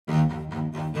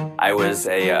I was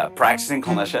a practicing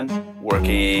clinician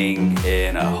working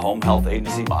in a home health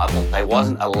agency model. I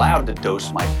wasn't allowed to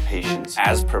dose my patients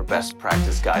as per best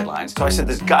practice guidelines. So I said,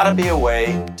 there's gotta be a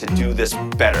way to do this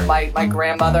better. My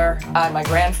grandmother and my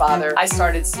grandfather, I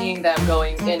started seeing them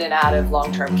going in and out of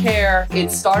long-term care.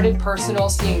 It started personal,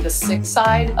 seeing the sick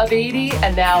side of 80,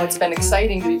 and now it's been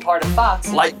exciting to be part of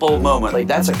Fox. Light bulb moment. Like,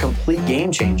 that's a complete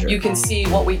game changer. You can see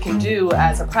what we can do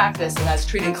as a practice and as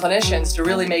treating clinicians to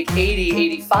really make 80,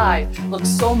 85 look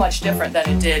so much different than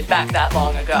it did back that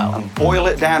long ago. And boil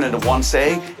it down into one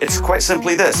saying, it's quite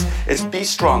simply this. It's be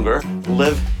stronger,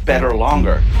 live better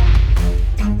longer.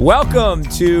 Welcome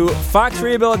to Fox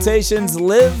Rehabilitation's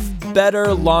Live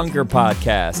Better Longer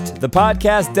podcast, the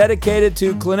podcast dedicated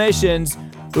to clinicians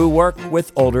who work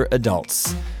with older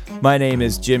adults. My name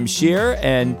is Jim Shear,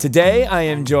 and today I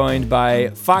am joined by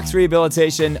Fox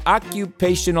Rehabilitation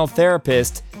occupational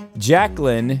therapist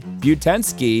Jaclyn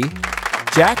Butensky.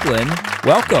 Jaclyn,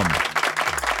 welcome.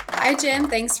 Hi, Jim.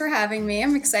 Thanks for having me.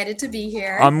 I'm excited to be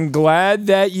here. I'm glad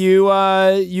that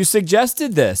you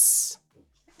suggested this.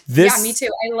 Yeah, me too.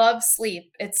 I love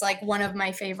sleep. It's like one of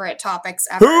my favorite topics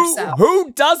ever.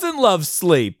 Who doesn't love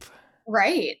sleep?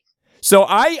 Right. So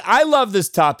I love this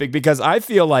topic because I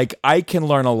feel like I can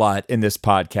learn a lot in this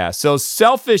podcast. So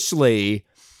selfishly,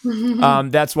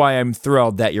 that's why I'm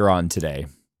thrilled that you're on today.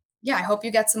 Yeah, I hope you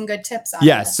get some good tips on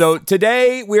Yes. this. So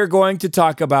today we're going to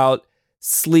talk about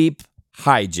sleep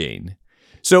hygiene.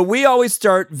 So we always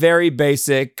start very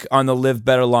basic on the Live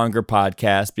Better Longer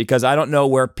podcast because I don't know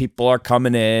where people are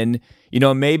coming in. You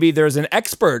know, maybe there's an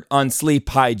expert on sleep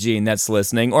hygiene that's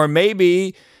listening, or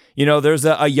maybe, you know, there's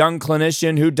a young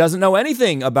clinician who doesn't know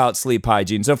anything about sleep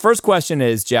hygiene. So first question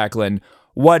is, Jaclyn,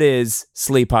 what is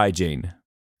sleep hygiene?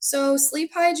 So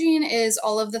sleep hygiene is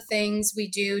all of the things we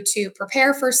do to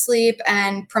prepare for sleep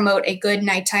and promote a good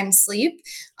nighttime sleep.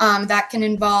 That can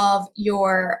involve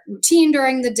your routine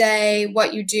during the day,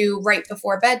 what you do right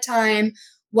before bedtime,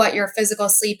 what your physical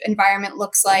sleep environment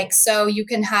looks like. So you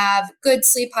can have good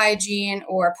sleep hygiene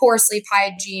or poor sleep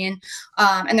hygiene.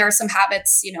 And there are some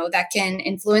habits, that can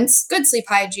influence good sleep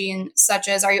hygiene, such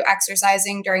as, are you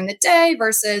exercising during the day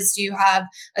versus do you have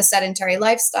a sedentary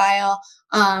lifestyle?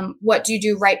 What do you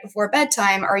do right before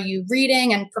bedtime? Are you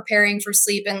reading and preparing for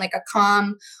sleep in like a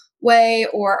calm way,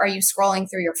 or are you scrolling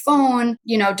through your phone?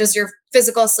 Does your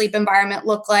physical sleep environment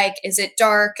look like? Is it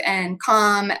dark and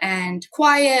calm and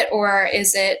quiet, or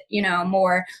is it,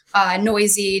 more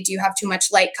noisy? Do you have too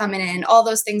much light coming in? All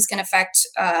those things can affect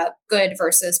good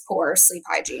versus poor sleep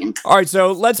hygiene. All right,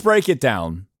 so let's break it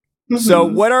down. Mm-hmm. So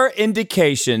what are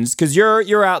indications, because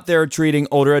you're out there treating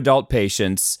older adult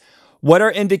patients, what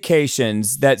are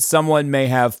indications that someone may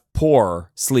have poor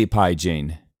sleep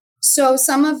hygiene? So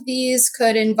some of these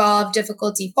could involve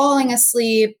difficulty falling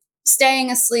asleep, staying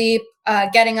asleep,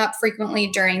 getting up frequently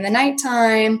during the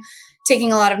nighttime,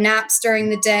 taking a lot of naps during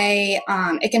the day.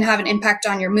 It can have an impact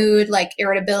on your mood, like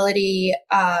irritability,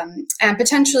 and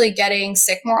potentially getting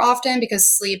sick more often because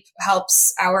sleep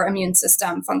helps our immune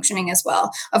system functioning as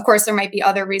well. Of course, there might be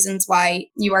other reasons why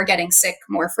you are getting sick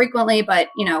more frequently, but,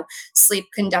 sleep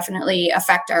can definitely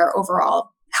affect our overall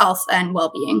health and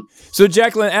well-being. So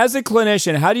Jaclyn, as a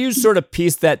clinician, how do you sort of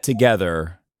piece that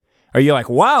together? Are you like,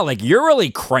 wow, like you're really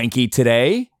cranky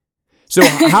today? So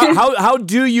how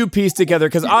do you piece together?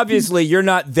 Because obviously you're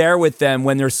not there with them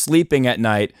when they're sleeping at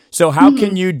night. So how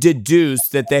can you deduce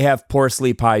that they have poor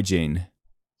sleep hygiene?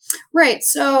 Right.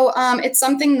 So it's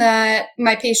something that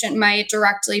my patient might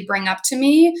directly bring up to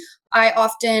me. I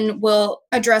often will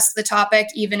address the topic,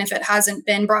 even if it hasn't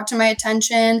been brought to my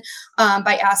attention,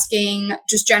 by asking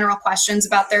just general questions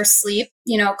about their sleep.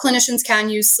 Clinicians can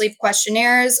use sleep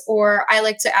questionnaires, or I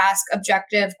like to ask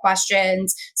objective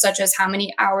questions, such as how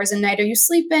many hours a night are you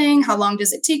sleeping? How long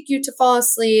does it take you to fall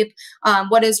asleep?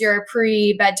 What does your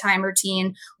pre-bedtime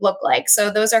routine look like? So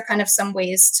those are kind of some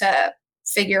ways to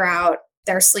figure out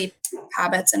their sleep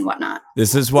habits and whatnot.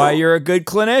 This is why you're a good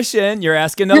clinician. You're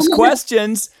asking those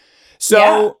questions. So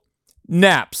Yeah.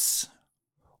 Naps.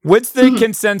 What's the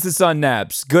consensus on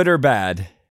naps? Good or bad?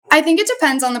 I think it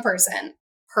depends on the person.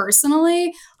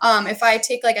 Personally, if I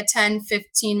take like a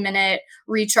 10-15 minute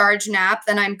recharge nap,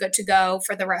 then I'm good to go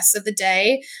for the rest of the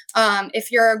day.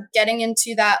 If you're getting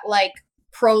into that like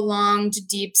prolonged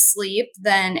deep sleep,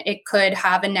 then it could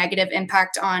have a negative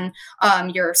impact on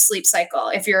your sleep cycle.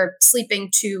 If you're sleeping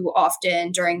too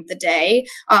often during the day,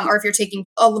 or if you're taking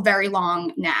a very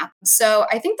long nap. So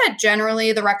I think that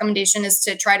generally the recommendation is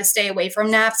to try to stay away from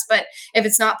naps. But if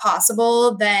it's not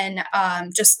possible, then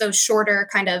just those shorter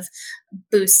kind of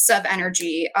boosts of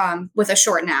energy with a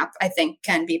short nap, I think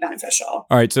can be beneficial.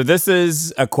 All right. So this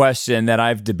is a question that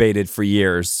I've debated for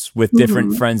years with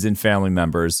different friends and family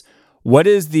members. What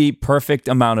is the perfect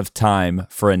amount of time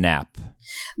for a nap?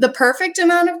 The perfect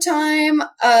amount of time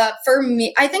for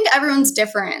me, I think everyone's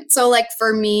different. So like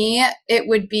for me, it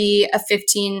would be a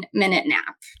 15-minute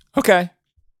nap. Okay.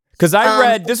 Because I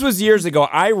read, this was years ago,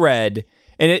 I read,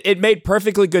 and it made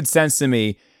perfectly good sense to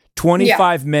me,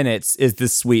 25 minutes is the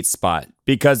sweet spot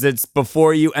because it's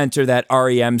before you enter that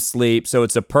REM sleep. So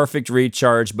it's a perfect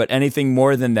recharge, but anything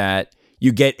more than that,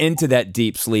 you get into that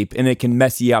deep sleep and it can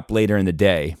mess you up later in the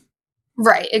day.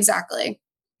 Right, exactly.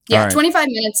 Yeah, right. 25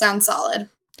 minutes sounds solid.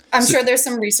 I'm sure there's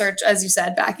some research, as you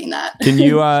said, backing that. Can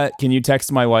you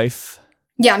text my wife?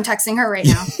 Yeah, I'm texting her right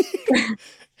now.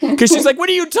 Because she's like, what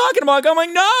are you talking about? I'm like,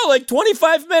 no, like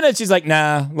 25 minutes. She's like,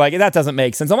 nah, like that doesn't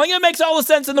make sense. I'm like, it makes all the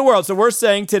sense in the world. So we're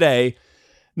saying today,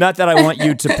 not that I want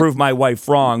you to prove my wife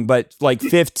wrong, but like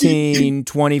 15,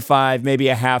 25, maybe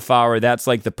a half hour, that's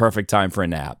like the perfect time for a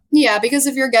nap. Yeah, because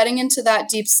if you're getting into that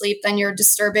deep sleep, then you're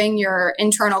disturbing your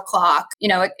internal clock. You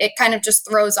know, it kind of just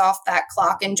throws off that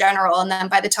clock in general. And then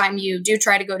by the time you do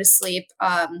try to go to sleep,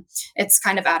 it's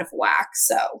kind of out of whack.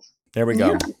 So there we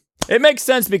go. Yeah. It makes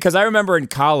sense because I remember in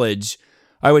college,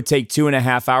 I would take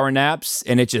 2.5 hour naps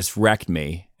and it just wrecked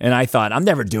me. And I thought, I'm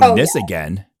never doing this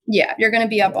again. Yeah, you're going to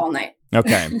be up all night.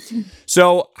 Okay.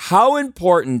 So how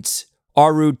important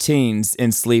are routines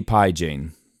in sleep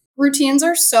hygiene? Routines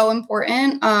are so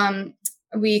important.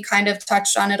 We kind of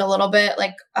touched on it a little bit,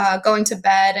 like going to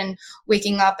bed and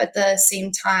waking up at the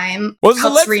same time. Well, so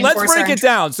let's break it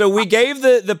down. So we gave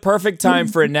the perfect time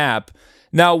for a nap.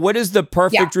 Now, what is the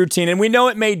perfect routine? And we know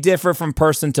it may differ from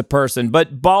person to person,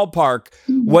 but ballpark,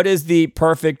 what is the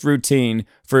perfect routine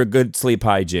for a good sleep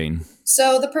hygiene?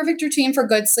 So the perfect routine for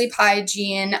good sleep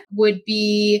hygiene would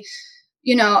be,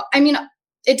 you know, I mean,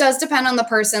 it does depend on the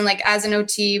person. Like as an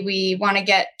OT, we want to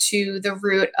get to the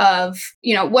root of,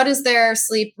 you know, what does their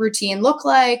sleep routine look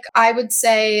like? I would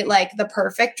say like the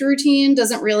perfect routine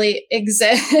doesn't really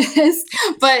exist,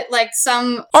 but like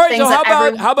some All right,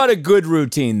 so how about a good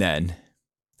routine then?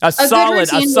 A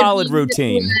solid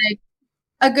routine.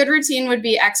 A good routine would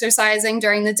be exercising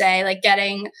during the day, like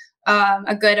getting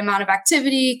a good amount of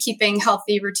activity, keeping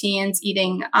healthy routines,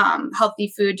 eating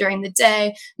healthy food during the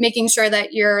day, making sure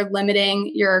that you're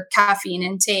limiting your caffeine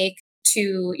intake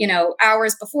to, you know,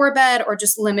 hours before bed or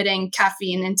just limiting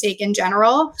caffeine intake in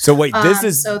general. So wait, this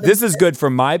is good for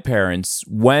my parents.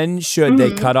 When should they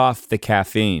cut off the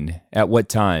caffeine? At what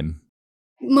time?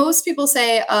 Most people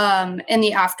say in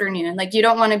the afternoon, like you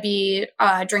don't want to be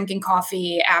drinking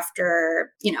coffee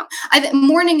after, you know,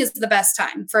 morning is the best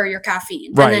time for your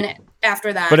caffeine. Right. And then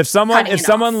after that. But if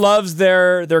someone loves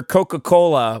their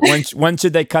Coca-Cola, when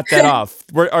should they cut that off?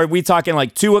 Are we talking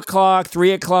like 2 o'clock,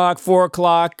 3 o'clock, 4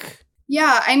 o'clock?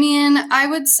 Yeah. I mean, I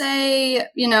would say,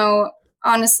 you know,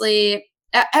 honestly,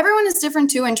 everyone is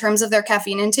different too in terms of their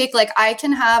caffeine intake. Like I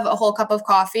can have a whole cup of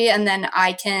coffee and then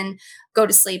I can go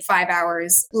to sleep 5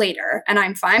 hours later and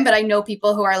I'm fine. But I know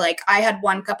people who are like, I had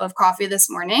 1 cup of coffee this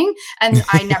morning and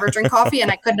I never drink coffee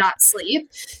and I could not sleep.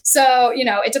 So, you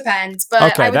know, it depends.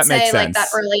 But okay, I would say like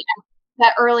sense.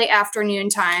 that early afternoon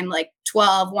time, like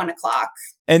 12, 1 o'clock.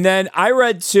 And then I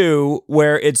read too,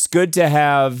 where it's good to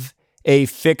have a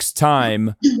fixed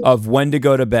time of when to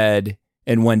go to bed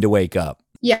and when to wake up.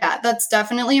 Yeah, that's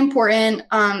definitely important.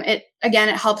 It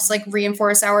helps like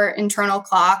reinforce our internal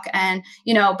clock. And,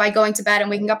 you know, by going to bed and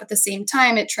waking up at the same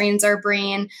time, it trains our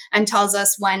brain and tells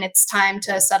us when it's time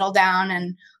to settle down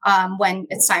and when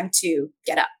it's time to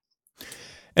get up.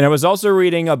 And I was also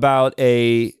reading about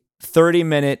a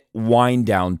 30-minute wind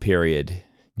down period.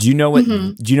 Do you know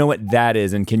what that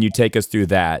is? And can you take us through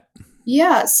that?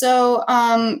 Yeah. So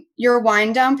your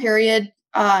wind down period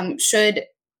should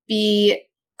be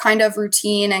kind of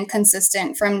routine and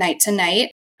consistent from night to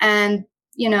night. And,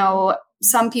 you know,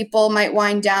 some people might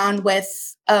wind down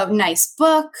with a nice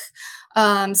book.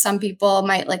 Some people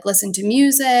might like listen to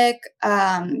music,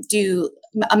 do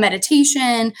a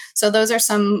meditation. So those are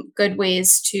some good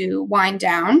ways to wind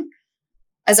down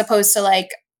as opposed to like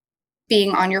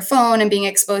being on your phone and being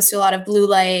exposed to a lot of blue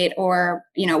light or,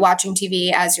 you know, watching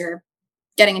TV as you're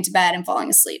getting into bed and falling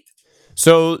asleep.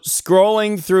 So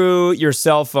scrolling through your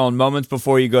cell phone moments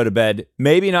before you go to bed,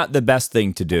 maybe not the best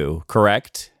thing to do,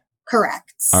 correct?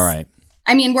 Correct. All right.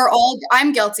 I mean,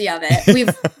 I'm guilty of it.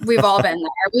 We've all been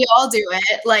there. We all do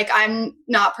it. Like, I'm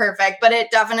not perfect, but it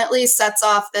definitely sets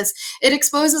off it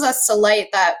exposes us to light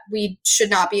that we should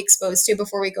not be exposed to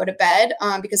before we go to bed,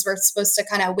 because we're supposed to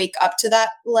kind of wake up to that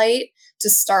light to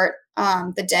start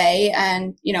the day.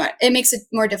 And, it makes it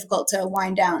more difficult to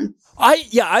wind down.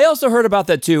 I also heard about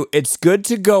that too. It's good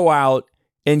to go out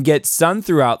and get sun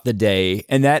throughout the day,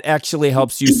 and that actually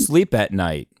helps you sleep at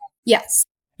night. Yes.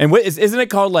 And isn't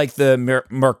it called like the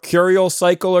mercurial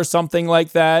cycle or something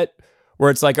like that?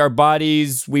 Where it's like our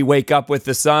bodies, we wake up with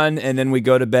the sun and then we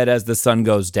go to bed as the sun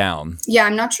goes down. Yeah,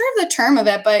 I'm not sure of the term of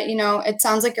it, but it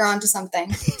sounds like you're onto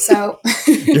something. So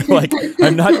you're like,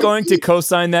 I'm not going to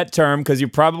co-sign that term because you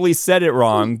probably said it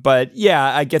wrong. But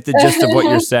yeah, I get the gist of what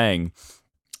you're saying.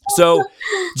 So,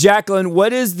 Jaclyn,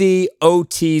 what is the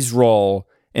OT's role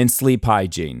in sleep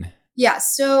hygiene? Yeah,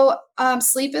 so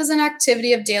sleep is an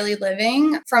activity of daily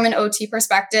living. From an OT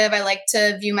perspective, I like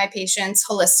to view my patients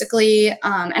holistically.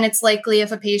 And it's likely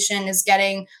if a patient is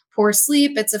getting poor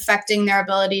sleep, it's affecting their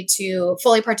ability to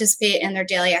fully participate in their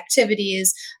daily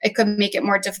activities. It could make it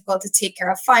more difficult to take care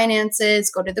of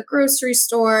finances, go to the grocery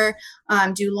store,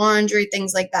 do laundry,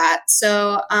 things like that.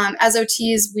 So as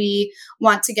OTs, we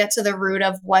want to get to the root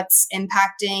of what's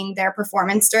impacting their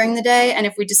performance during the day. And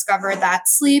if we discover that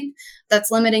sleep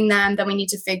that's limiting them, then we need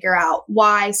to figure out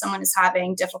why someone is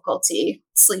having difficulty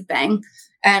sleeping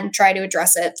and try to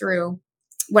address it through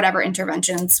whatever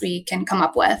interventions we can come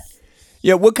up with.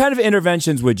 Yeah, what kind of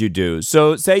interventions would you do?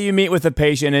 So say you meet with a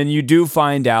patient and you do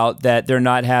find out that they're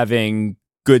not having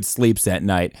good sleeps at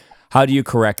night. How do you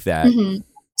correct that? Mm-hmm.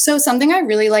 So something I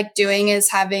really like doing is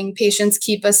having patients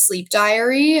keep a sleep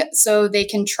diary so they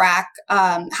can track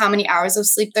how many hours of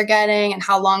sleep they're getting and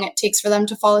how long it takes for them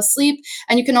to fall asleep.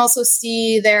 And you can also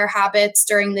see their habits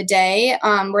during the day,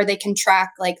 where they can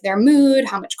track like their mood,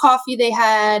 how much coffee they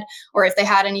had, or if they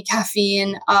had any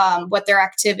caffeine, what their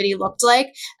activity looked like.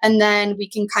 And then we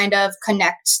can kind of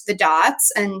connect the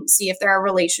dots and see if there are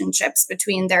relationships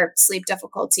between their sleep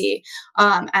difficulty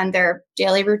and their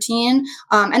daily routine.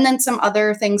 And then some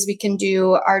other things we can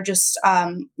do are just,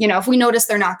 if we notice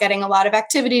they're not getting a lot of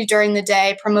activity during the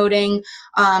day, promoting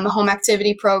a home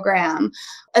activity program,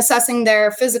 assessing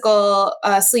their physical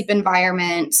sleep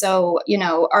environment. So,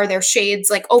 are their shades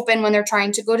like open when they're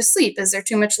trying to go to sleep? Is there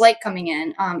too much light coming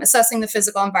in? Assessing the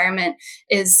physical environment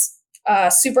is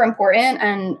super important.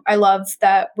 And I love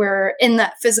that we're in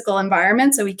that physical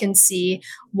environment so we can see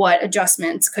what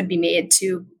adjustments could be made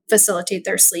to facilitate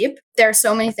their sleep. There are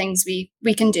so many things we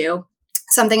can do.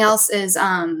 Something else is,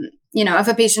 if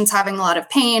a patient's having a lot of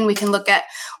pain, we can look at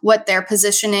what their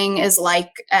positioning is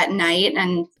like at night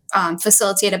and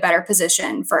facilitate a better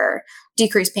position for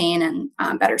decreased pain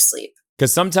and better sleep.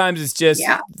 Because sometimes it's just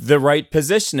the right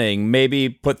positioning. Maybe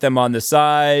put them on the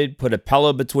side, put a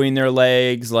pillow between their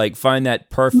legs, like find that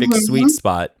perfect sweet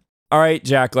spot. All right,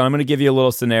 Jaclyn, I'm going to give you a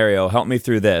little scenario. Help me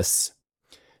through this.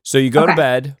 So you go to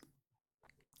bed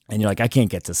and you're like, I can't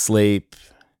get to sleep.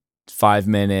 5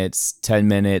 minutes, 10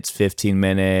 minutes, 15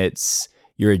 minutes,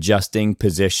 you're adjusting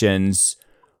positions.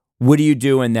 What do you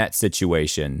do in that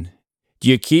situation? Do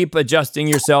you keep adjusting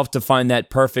yourself to find that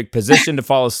perfect position to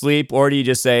fall asleep, or do you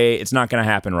just say it's not going to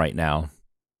happen right now?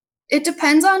 It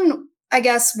depends on, I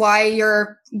guess, why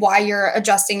you're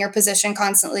adjusting your position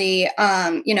constantly.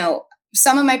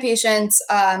 Some of my patients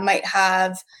might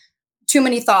have too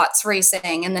many thoughts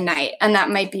racing in the night, and that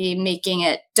might be making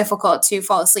it difficult to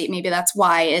fall asleep. Maybe that's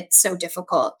why it's so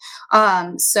difficult.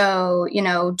 So,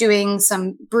 doing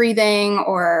some breathing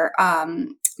or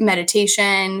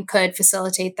meditation could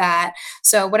facilitate that.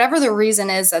 So whatever the reason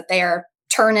is that they are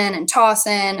turning and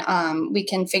tossing, we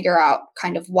can figure out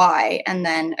kind of why and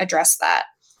then address that.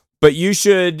 But you're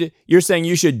saying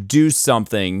you should do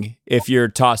something if you're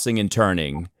tossing and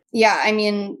turning. Yeah, I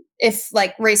mean, if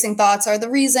like racing thoughts are the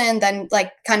reason, then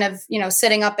like kind of,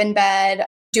 sitting up in bed,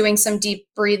 doing some deep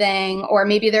breathing, or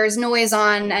maybe there's noise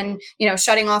on and,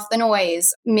 shutting off the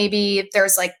noise. Maybe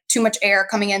there's like too much air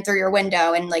coming in through your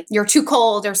window and like you're too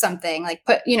cold or something, like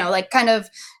kind of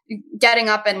getting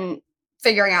up and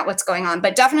figuring out what's going on,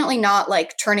 but definitely not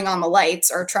like turning on the lights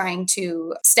or trying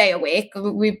to stay awake.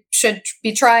 We should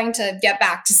be trying to get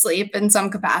back to sleep in some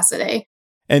capacity.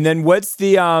 And then what's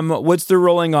the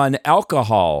ruling on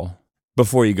alcohol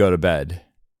before you go to bed?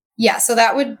 Yeah, so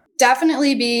that would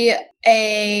definitely be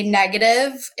a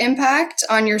negative impact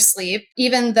on your sleep,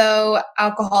 even though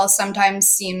alcohol sometimes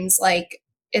seems like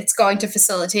it's going to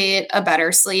facilitate a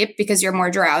better sleep because you're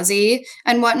more drowsy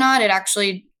and whatnot. It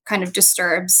actually kind of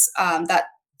disturbs that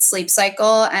sleep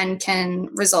cycle and can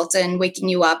result in waking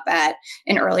you up at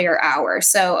an earlier hour.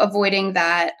 So avoiding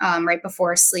that right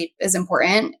before sleep is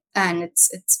important, and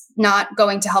it's not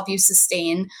going to help you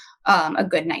sustain a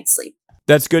good night's sleep.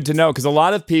 That's good to know, because a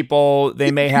lot of people,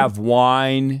 they may have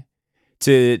wine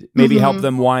to maybe help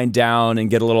them wind down and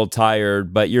get a little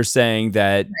tired, but you're saying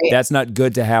that that's not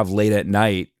good to have late at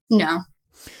night. No.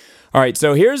 All right,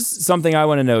 so here's something I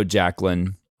want to know,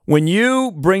 Jaclyn. When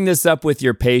you bring this up with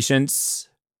your patients,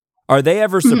 are they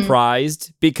ever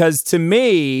surprised? Because to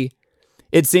me,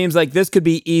 it seems like this could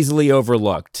be easily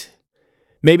overlooked.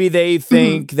 Maybe they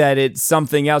think that it's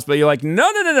something else, but you're like,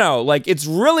 no. Like, it's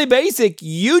really basic.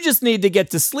 You just need to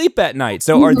get to sleep at night.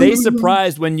 So are they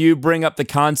surprised when you bring up the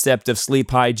concept of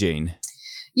sleep hygiene?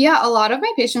 Yeah, a lot of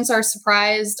my patients are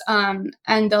surprised, and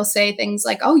they'll say things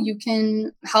like, oh, you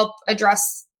can help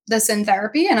address this in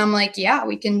therapy. And I'm like, yeah,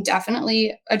 we can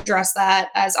definitely address that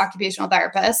as occupational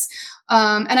therapists.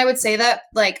 And I would say that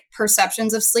like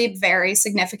perceptions of sleep vary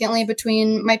significantly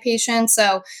between my patients.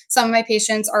 So some of my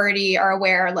patients already are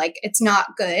aware, like it's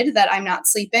not good that I'm not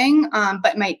sleeping,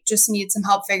 but might just need some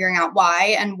help figuring out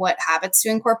why and what habits to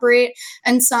incorporate.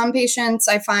 And some patients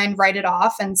I find write it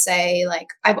off and say like,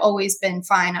 I've always been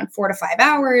fine on 4 to 5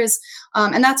 hours.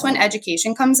 And that's when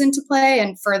education comes into play,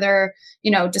 and further,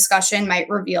 discussion might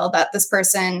reveal that this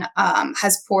person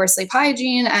has poor sleep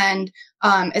hygiene and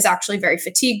is actually very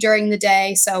fatigued during the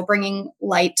day. So bringing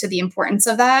light to the importance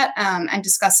of that and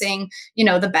discussing,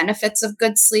 the benefits of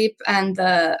good sleep and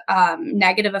the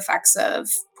negative effects of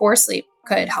poor sleep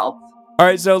could help. All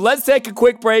right, so let's take a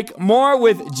quick break. More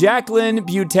with Jaclyn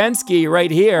Butensky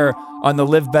right here on the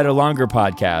Live Better Longer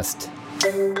podcast.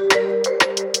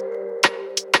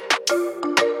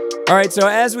 All right, so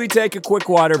as we take a quick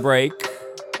water break,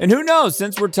 and who knows,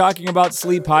 since we're talking about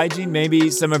sleep hygiene, maybe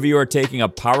some of you are taking a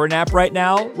power nap right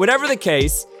now. Whatever the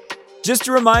case, just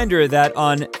a reminder that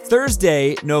on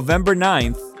Thursday, November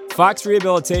 9th, Fox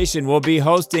Rehabilitation will be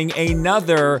hosting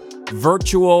another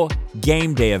virtual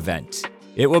game day event.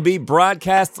 It will be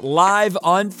broadcast live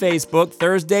on Facebook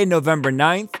Thursday, November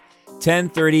 9th,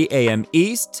 10:30 a.m.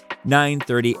 East,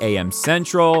 9:30 a.m.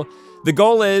 Central. The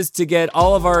goal is to get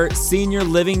all of our senior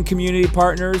living community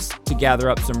partners to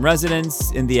gather up some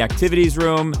residents in the activities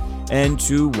room and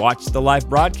to watch the live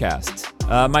broadcast.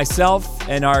 Myself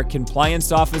and our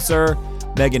compliance officer,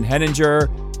 Megan Henninger,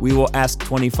 we will ask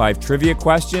 25 trivia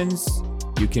questions.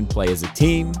 You can play as a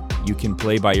team, you can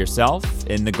play by yourself,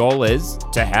 and the goal is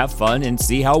to have fun and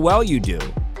see how well you do.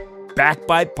 Backed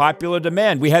by popular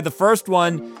demand. We had the first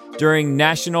one during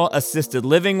National Assisted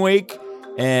Living Week,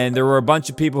 and there were a bunch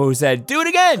of people who said, do it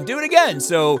again.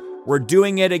 So we're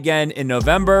doing it again in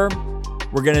November.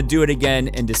 We're going to do it again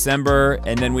in December.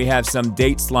 And then we have some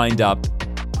dates lined up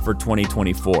for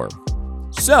 2024.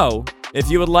 So if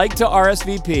you would like to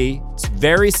RSVP, it's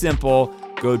very simple.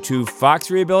 Go to Fox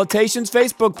Rehabilitation's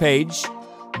Facebook page,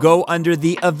 go under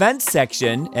the events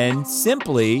section, and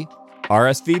simply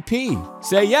RSVP.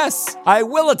 Say, yes, I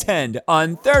will attend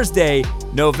on Thursday,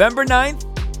 November 9th,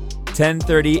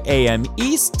 10:30 a.m.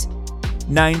 East,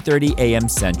 9:30 a.m.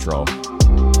 Central.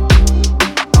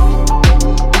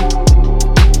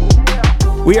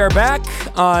 We are back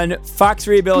on Fox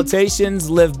Rehabilitation's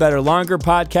Live Better Longer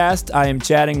podcast. I am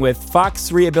chatting with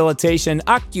Fox Rehabilitation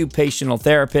occupational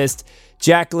therapist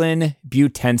Jaclyn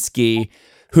Butensky,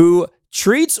 who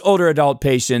treats older adult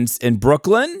patients in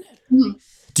Brooklyn. Mm-hmm.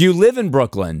 Do you live in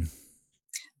Brooklyn?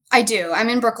 I do. I'm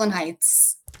in Brooklyn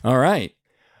Heights. All right.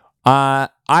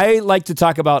 I like to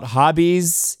talk about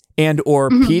hobbies and or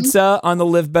pizza on the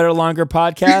Live Better Longer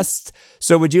podcast.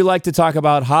 So would you like to talk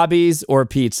about hobbies or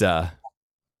pizza?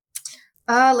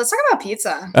 Let's talk about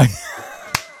pizza.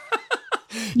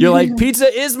 You're like,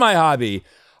 pizza is my hobby.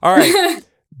 All right.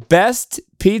 Best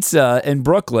pizza in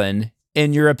Brooklyn,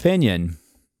 in your opinion?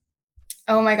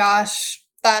 Oh my gosh.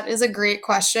 That is a great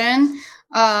question.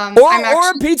 Or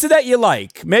a pizza that you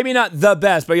like. Maybe not the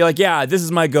best, but you're like, yeah, this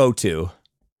is my go-to.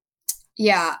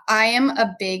 Yeah, I am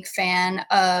a big fan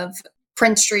of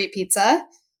Prince Street Pizza.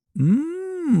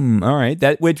 All right.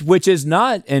 That which is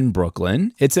not in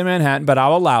Brooklyn. It's in Manhattan, but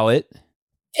I'll allow it.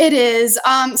 It is.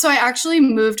 So I actually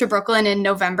moved to Brooklyn in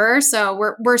November. So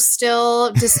we're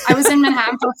still just, I was in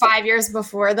Manhattan for 5 years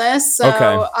before this. So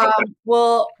okay.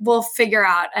 We'll figure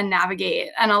out and navigate,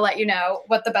 and I'll let you know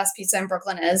what the best pizza in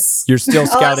Brooklyn is. You're still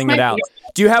scouting it out.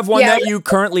 Do you have one that you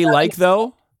currently like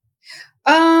though?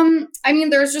 I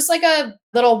mean, there's just like a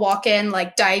little walk-in,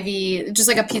 like divey, just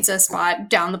like a pizza spot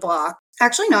down the block.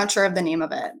 Actually not sure of the name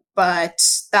of it, but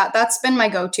that's been my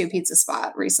go-to pizza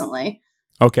spot recently.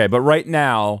 Okay, but right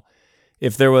now,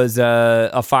 if there was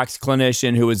a Fox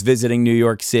clinician who was visiting New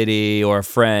York City or a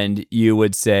friend, you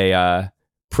would say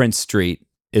Prince Street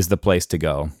is the place to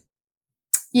go.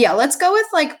 Yeah, let's go with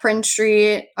like Prince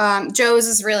Street. Joe's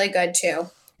is really good too.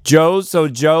 Joe's,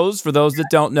 for those that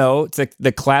don't know, it's like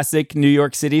the classic New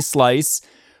York City slice.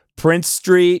 Prince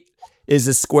Street is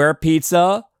a square pizza,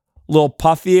 a little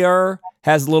puffier,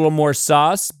 has a little more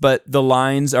sauce, but the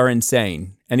lines are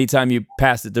insane. Anytime you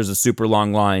pass it, there's a super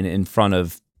long line in front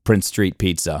of Prince Street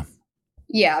Pizza.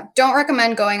 Yeah, don't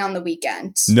recommend going on the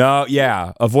weekend. No,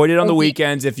 yeah. Avoid it on the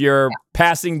weekends. If you're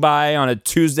passing by on a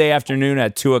Tuesday afternoon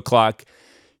at 2:00,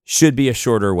 should be a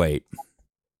shorter wait.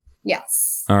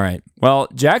 Yes. All right. Well,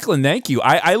 Jaclyn, thank you.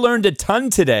 I learned a ton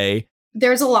today.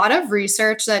 There's a lot of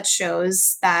research that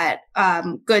shows that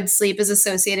good sleep is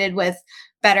associated with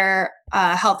better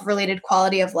health-related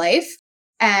quality of life,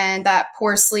 and that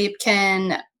poor sleep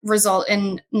can result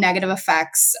in negative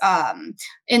effects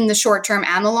in the short term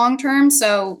and the long term.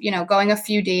 So, going a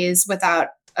few days without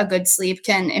a good sleep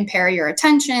can impair your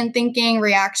attention, thinking,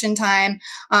 reaction time,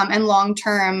 and long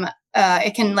term,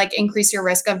 it can increase your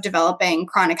risk of developing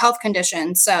chronic health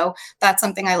conditions. So that's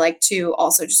something I like to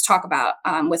also just talk about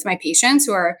with my patients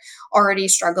who are already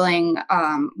struggling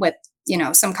with,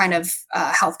 some kind of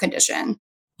health condition.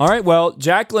 All right. Well,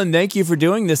 Jaclyn, thank you for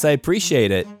doing this. I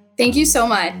appreciate it. Thank you so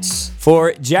much.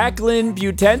 For Jaclyn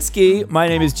Butensky, my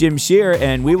name is Jim Shear,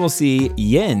 and we will see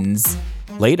Yins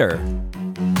later.